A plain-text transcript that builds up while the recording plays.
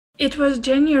It was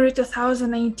January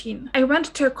 2018. I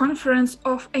went to a conference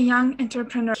of a young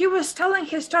entrepreneur. He was telling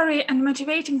his story and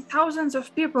motivating thousands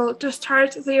of people to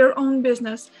start their own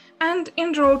business and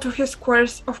enroll to his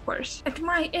course, of course. At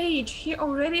my age, he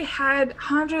already had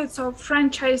hundreds of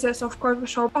franchises of coffee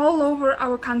shops all over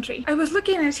our country. I was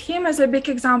looking at him as a big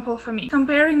example for me,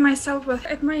 comparing myself with,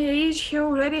 at my age, he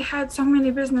already had so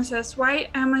many businesses. Why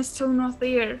am I still not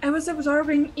there? I was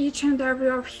absorbing each and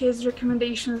every of his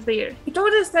recommendations there. He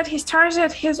told us that he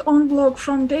started his own blog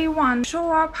from day one,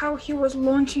 show up how he was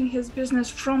launching his business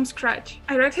from scratch.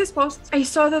 I read his posts. I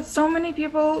saw that so many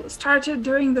people started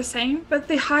doing the same, but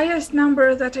the highest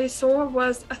number that I saw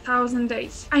was 1,000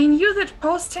 days. I knew that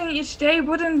posting each day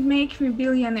wouldn't make me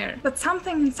billionaire, but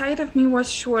something inside of me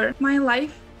was sure. My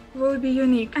life will be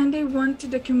unique and I want to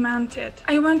document it.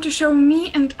 I want to show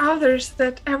me and others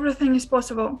that everything is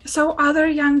possible. So other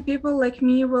young people like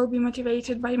me will be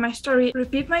motivated by my story,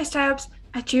 repeat my steps,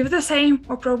 achieve the same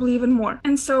or probably even more.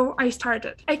 And so I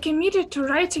started. I committed to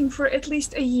writing for at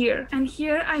least a year, and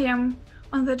here I am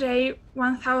on the day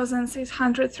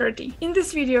 1630. In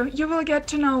this video, you will get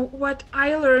to know what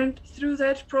I learned through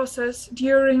that process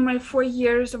during my 4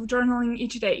 years of journaling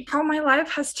each day, how my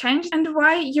life has changed, and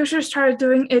why you should start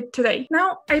doing it today.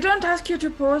 Now, I don't ask you to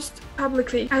post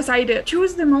publicly as I did.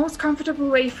 Choose the most comfortable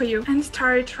way for you and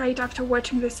start right after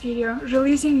watching this video,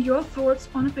 releasing your thoughts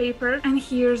on paper, and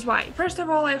here's why. First of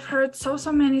all, I've heard so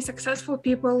many successful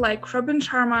people like Robin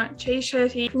Sharma, Jay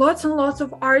Shetty, lots and lots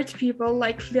of art people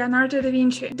like Leonardo da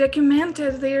Vinci documented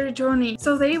their journey,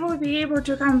 so they will be able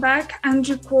to come back and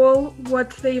recall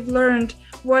what they've learned,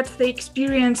 what they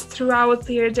experienced throughout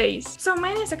their days. So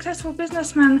many successful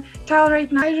businessmen tell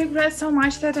right now, I regret so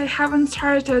much that I haven't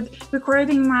started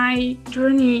recording my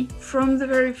journey from the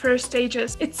very first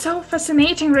stages. It's so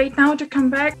fascinating right now to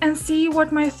come back and see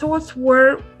what my thoughts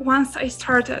were once I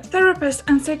started. Therapists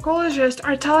and psychologists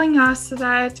are telling us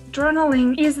that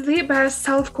journaling is the best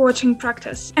self-coaching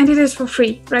practice, and it is for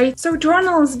free, right? So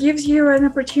journals gives you an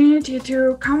opportunity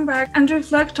to come back and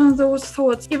reflect on those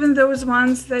thoughts, even those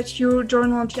ones that you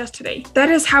journaled yesterday. That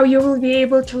is how you will be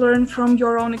able to learn from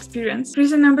your own experience.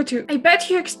 Reason number 2. I bet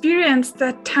you experienced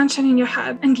that tension in your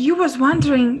head and you was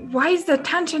wondering, why is that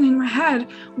tension in my head?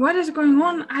 What is going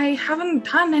on? I haven't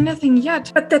done anything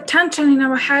yet. But the tension in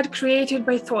our head created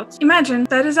by thoughts. Imagine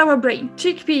that is our brain.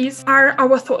 Chickpeas are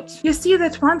our thoughts. You see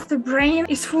that once the brain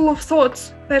is full of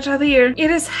thoughts that are there,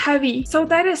 it is heavy. So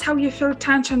that is how you feel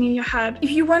tension in your head.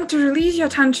 If you want to release your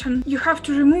tension, you have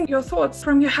to remove your thoughts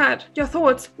from your head. Your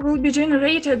thoughts will be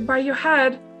generated by your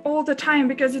head all the time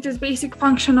because it is basic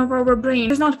function of our brain.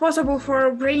 It is not possible for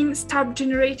our brain stop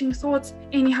generating thoughts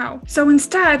anyhow. So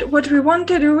instead, what we want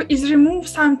to do is remove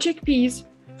some chickpeas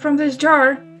from this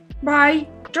jar by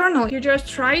journaling. You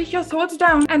just write your thoughts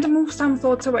down and move some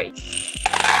thoughts away.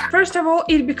 First of all,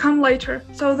 it becomes lighter,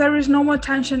 so there is no more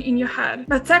tension in your head.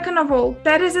 But second of all,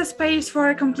 that is a space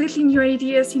for completely new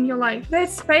ideas in your life. That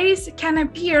space can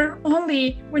appear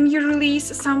only when you release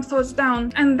some thoughts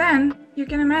down, and then you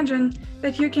can imagine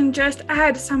that you can just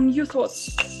add some new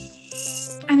thoughts.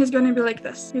 And it's gonna be like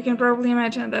this. You can probably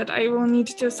imagine that I will need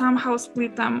to somehow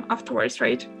split them afterwards,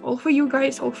 right? All for you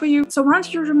guys, all for you. So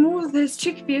once you remove these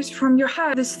chickpeas from your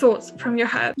head, these thoughts from your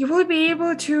head, you will be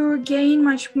able to gain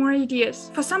much more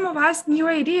ideas. For some of us, new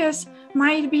ideas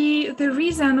might be the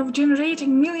reason of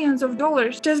generating millions of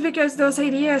dollars, just because those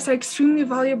ideas are extremely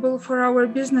valuable for our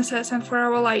businesses and for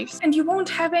our lives. And you won't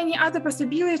have any other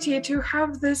possibility to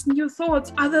have these new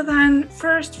thoughts other than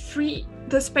first free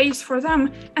the space for them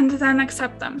and then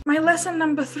accept them. My lesson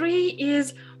number 3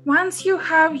 is, once you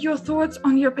have your thoughts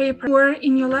on your paper or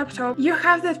in your laptop, you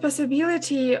have that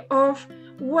possibility of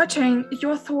watching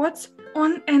your thoughts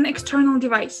on an external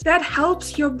device. That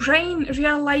helps your brain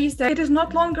realize that it is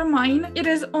not longer mine, it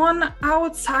is on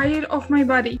outside of my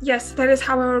body. Yes, that is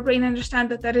how our brain understands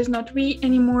that that is not we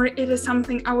anymore, it is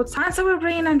something outside. Once our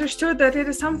brain understood that it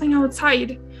is something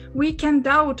outside, we can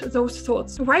doubt those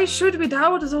thoughts. Why should we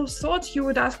doubt those thoughts, you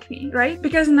would ask me, right?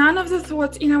 Because none of the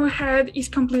thoughts in our head is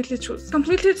completely truth.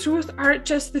 Completely truth are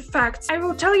just the facts. I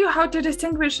will tell you how to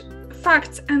distinguish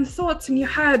facts and thoughts in your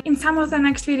head in some of the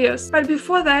next videos. But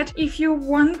before that, if you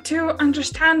want to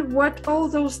understand what all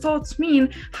those thoughts mean,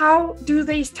 how do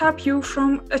they stop you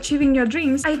from achieving your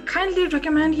dreams, I kindly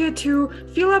recommend you to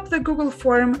fill up the Google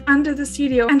form under this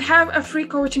video and have a free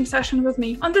coaching session with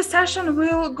me. On this session,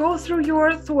 we'll go through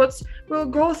your thoughts, We'll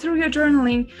go through your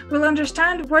journaling. We'll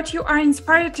understand what you are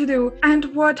inspired to do and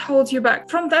what holds you back.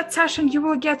 From that session, you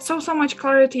will get so much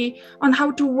clarity on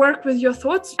how to work with your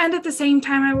thoughts. And at the same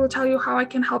time, I will tell you how I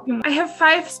can help you. I have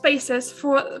 5 spaces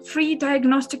for free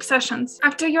diagnostic sessions.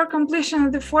 After your completion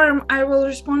of the form, I will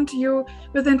respond to you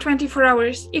within 24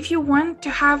 hours. If you want to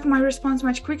have my response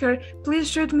much quicker, please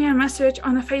shoot me a message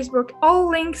on Facebook. All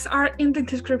links are in the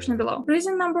description below.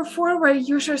 Reason number 4 why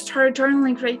you should start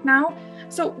journaling right now.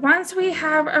 So once we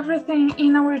have everything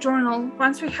in our journal,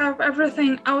 once we have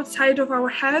everything outside of our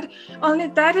head, only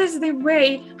that is the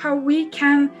way how we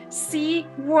can see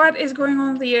what is going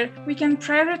on there. We can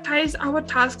prioritize our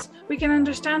tasks. We can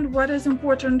understand what is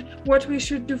important, what we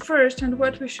should do first and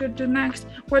what we should do next,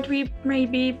 what we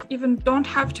maybe even don't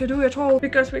have to do at all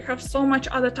because we have so much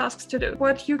other tasks to do.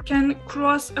 What you can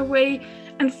cross away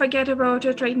and forget about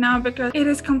it right now because it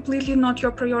is completely not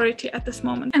your priority at this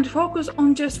moment. And focus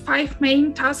on just 5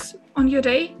 main tasks on your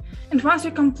day. And once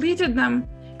you completed them,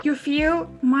 you feel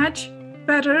much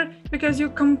better because you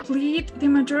complete the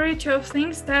majority of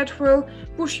things that will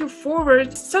push you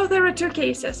forward. So there are 2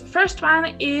 cases. First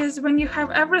one is when you have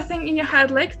everything in your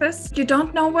head like this, you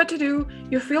don't know what to do,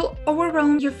 you feel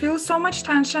overwhelmed, you feel so much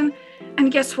tension,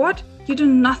 and guess what? You do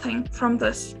nothing from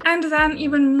this. And then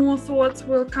even more thoughts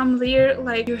will come there,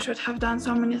 like you should have done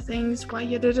so many things, why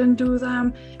you didn't do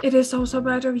them, it is so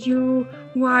bad of you,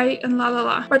 why, and la la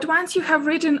la. But once you have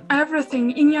written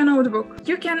everything in your notebook,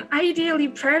 you can ideally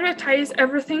prioritize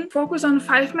everything, focus on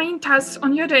 5 main tasks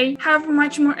on your day, have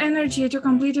much more energy to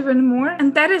complete even more,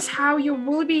 and that is how you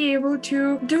will be able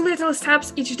to do little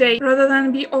steps each day rather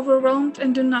than be overwhelmed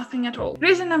and do nothing at all.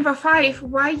 Reason number 5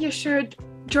 why you should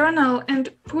journal and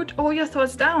put all your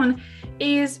thoughts down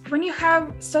is when you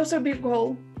have so big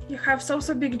goal, you have so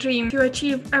big dream to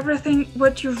achieve everything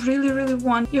what you really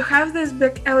want. You have this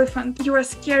big elephant, you are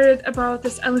scared about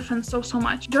this elephant so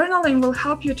much. Journaling will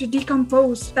help you to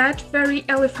decompose that very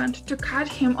elephant, to cut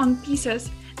him on pieces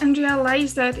and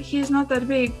realize that he is not that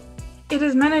big. It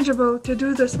is manageable to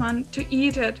do this one, to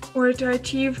eat it or to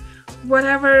achieve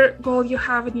whatever goal you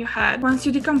have in your head. Once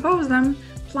you decompose them,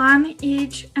 plan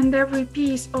each and every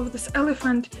piece of this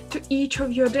elephant to each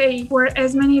of your day for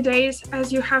as many days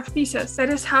as you have pieces. That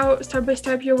is how step by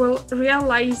step you will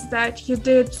realize that you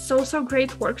did so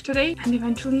great work today and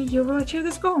eventually you will achieve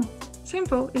this goal.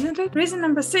 Simple, isn't it? Reason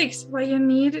number 6 why you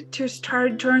need to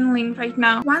start journaling right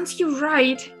now. Once you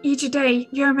write each day,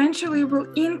 you eventually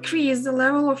will increase the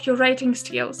level of your writing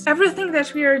skills. Everything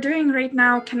that we are doing right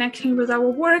now, connecting with our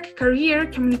work, career,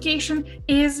 communication,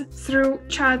 is through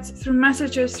chats, through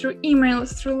messages, through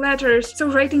emails, through letters. So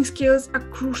writing skills are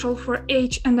crucial for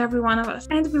each and every one of us.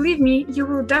 And believe me, you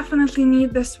will definitely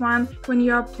need this one when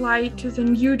you apply to the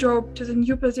new job, to the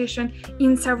new position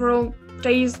in several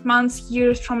days, months,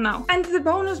 years from now. And the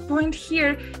bonus point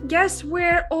here, guess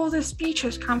where all the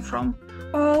speeches come from?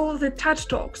 All the TED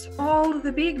Talks, all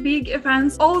the big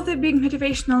events, all the big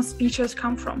motivational speeches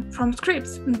come from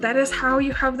scripts. And that is how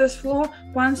you have this flow.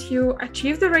 Once you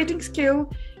achieve the writing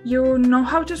skill, you know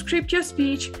how to script your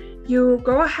speech, you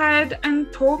go ahead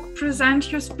and talk,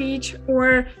 present your speech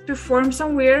or perform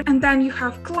somewhere, and then you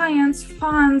have clients,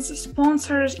 funds,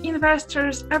 sponsors,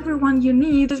 investors, everyone you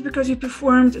need just because you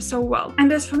performed so well.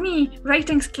 And as for me,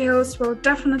 writing skills will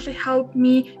definitely help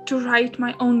me to write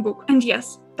my own book. And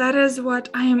yes, that is what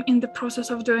I am in the process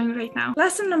of doing right now.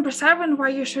 Lesson number 7 why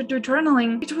you should do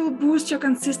journaling. It will boost your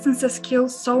consistency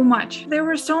skills so much. There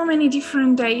were so many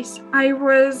different days. I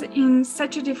was in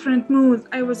such a different mood.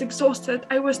 I was exhausted.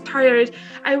 I was tired.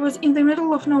 I was in the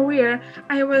middle of nowhere.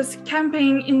 I was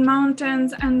camping in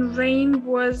mountains and rain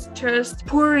was just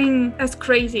pouring as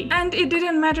crazy. And it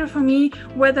didn't matter for me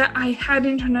whether I had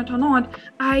internet or not.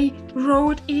 I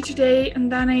wrote each day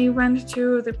and then I went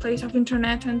to the place of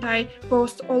internet and I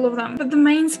posted all of them. But the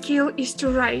main skill is to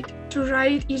write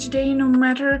each day, no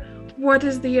matter what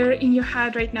is there in your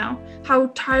head right now. How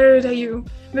tired are you?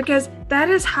 Because that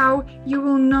is how you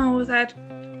will know that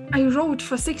I wrote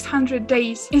for 600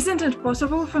 days. Isn't it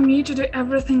possible for me to do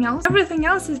everything else? Everything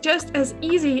else is just as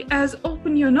easy as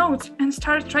open your notes and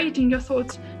start writing your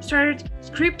thoughts. Start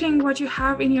scripting what you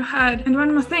have in your head. And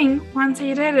one more thing, once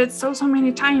I did it so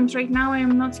many times, right now I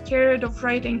am not scared of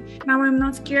writing. Now I'm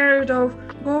not scared of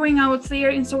going out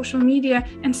there in social media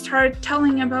and start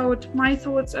telling about my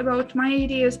thoughts, about my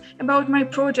ideas, about my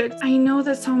projects. I know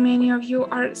that so many of you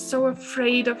are so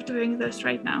afraid of doing this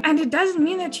right now. And it doesn't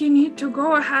mean that you need to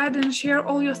go ahead and share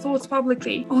all your thoughts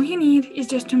publicly. All you need is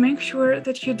just to make sure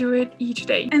that you do it each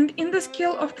day. And in the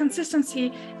skill of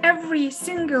consistency, every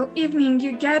single evening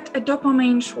you get a dopamine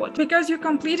dopamine shot because you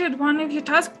completed one of your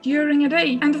tasks during a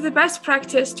day. And the best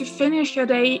practice to finish your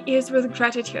day is with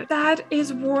gratitude. That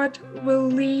is what will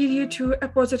lead you to a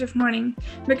positive morning,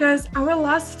 because our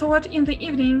last thought in the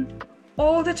evening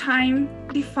all the time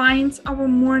defines our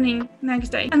morning next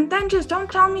day. And then just don't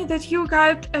tell me that you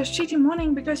got a shitty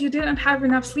morning because you didn't have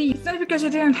enough sleep. It's not because you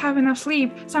didn't have enough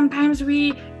sleep. Sometimes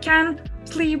we can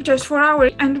sleep just 4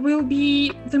 hours and we'll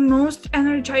be the most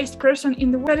energized person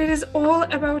in the world. But it is all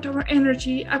about our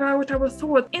energy, about our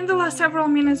thought in the last several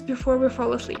minutes before we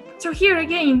fall asleep. So here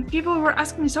again, people were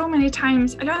asking me so many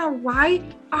times, I don't know, why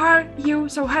are you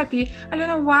so happy? I don't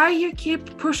know why you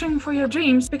keep pushing for your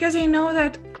dreams, because I know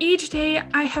that each day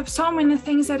I have so many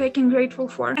things that I can be grateful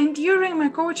for. And during my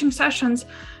coaching sessions,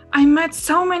 I met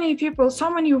so many people,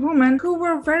 so many women who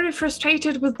were very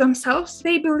frustrated with themselves.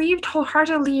 They believed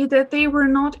wholeheartedly that they were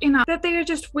not enough, that they are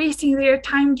just wasting their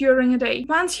time during a day.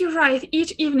 Once you write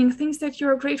each evening things that you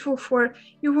are grateful for,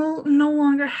 you will no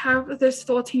longer have this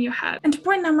thought in your head. And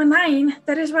point number 9,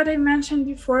 that is what I mentioned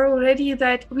before already,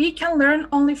 that we can learn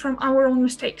only from our own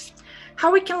mistakes.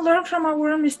 How we can learn from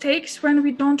our own mistakes when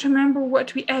we don't remember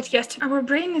what we ate yesterday. Our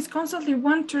brain is constantly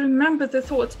want to remember the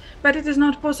thoughts, but it is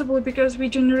not possible because we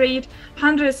generate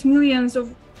hundreds, millions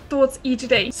of thoughts each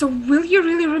day. So will you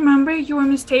really remember your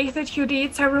mistake that you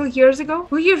did several years ago?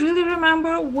 Will you really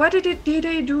remember what did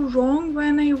I do wrong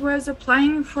when I was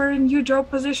applying for a new job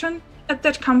position at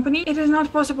that company? It is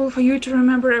not possible for you to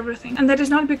remember everything. And that is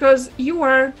not because you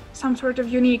are some sort of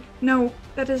unique. No,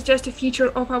 that is just a feature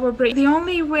of our brain. The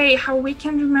only way how we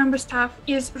can remember stuff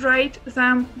is write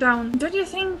them down. Don't you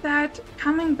think that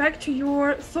coming back to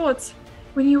your thoughts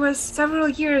when you were several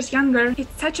years younger,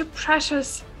 it's such a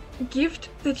precious gift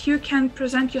that you can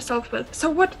present yourself with? So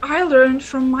what I learned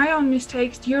from my own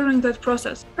mistakes during that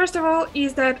process, first of all,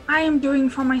 is that I am doing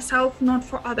for myself, not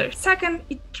for others. Second,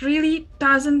 it really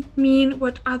doesn't mean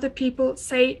what other people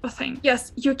say or think.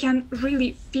 Yes, you can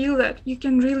really feel that. You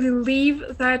can really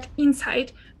leave that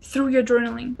insight through your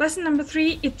journaling. Lesson number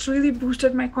 3, it really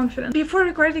boosted my confidence. Before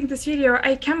recording this video,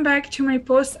 I came back to my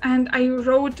post and I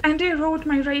wrote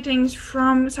my writings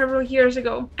from several years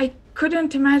ago. I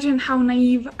couldn't imagine how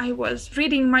naive I was,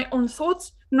 reading my own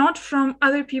thoughts, not from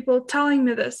other people telling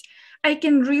me this. I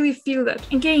can really feel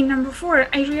that. Again, number 4,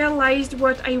 I realized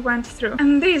what I went through.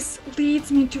 And this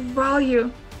leads me to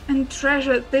value and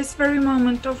treasure this very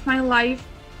moment of my life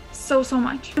so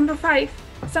much. Number 5,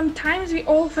 sometimes we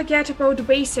all forget about the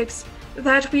basics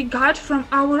that we got from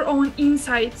our own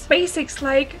insights. Basics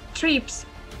like trips,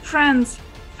 friends,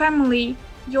 family,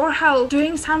 your health,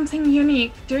 doing something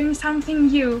unique, doing something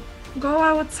new. Go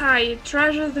outside,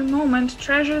 treasure the moment,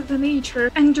 treasure the nature,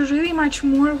 and do really much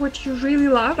more what you really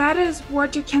love. That is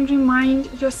what you can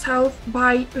remind yourself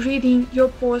by reading your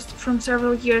post from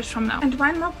several years from now. And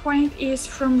one more point is,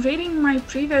 from reading my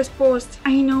previous posts,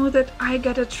 I know that I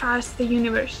gotta trust the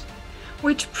universe,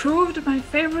 which proved my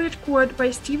favorite quote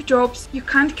by Steve Jobs: you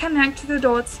can't connect the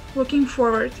dots looking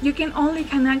forward, you can only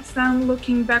connect them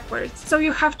looking backwards. So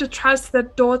you have to trust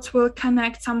that dots will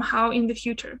connect somehow in the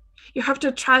future. You have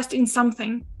to trust in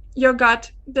something, your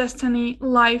gut, destiny,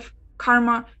 life,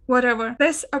 karma, whatever.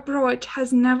 This approach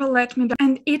has never let me down,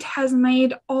 and it has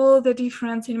made all the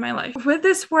difference in my life. With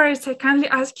these words, I kindly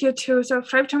ask you to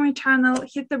subscribe to my channel,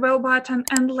 hit the bell button,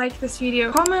 and like this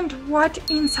video. Comment what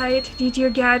insight did you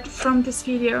get from this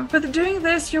video. With doing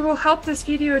this, you will help this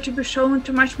video to be shown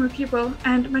to much more people,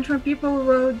 and much more people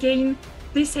will gain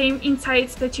the same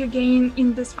insights that you gain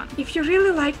in this one. If you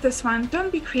really like this one,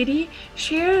 don't be greedy.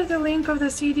 Share the link of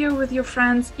this video with your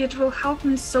friends. It will help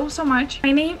me so much.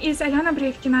 My name is Alyona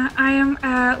Brivkina. I am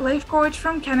a life coach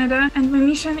from Canada, and my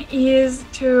mission is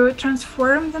to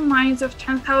transform the minds of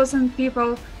 10,000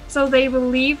 people so they will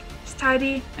live,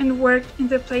 study, and work in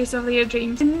the place of their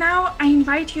dreams. And now I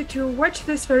invite you to watch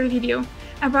this very video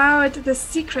about the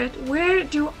secret. Where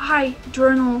do I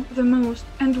journal the most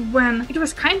and when? It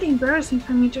was kind of embarrassing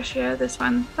for me to share this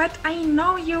one, but I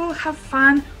know you will have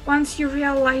fun once you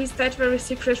realize that very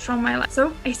secret from my life.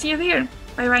 So I see you there.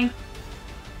 Bye bye.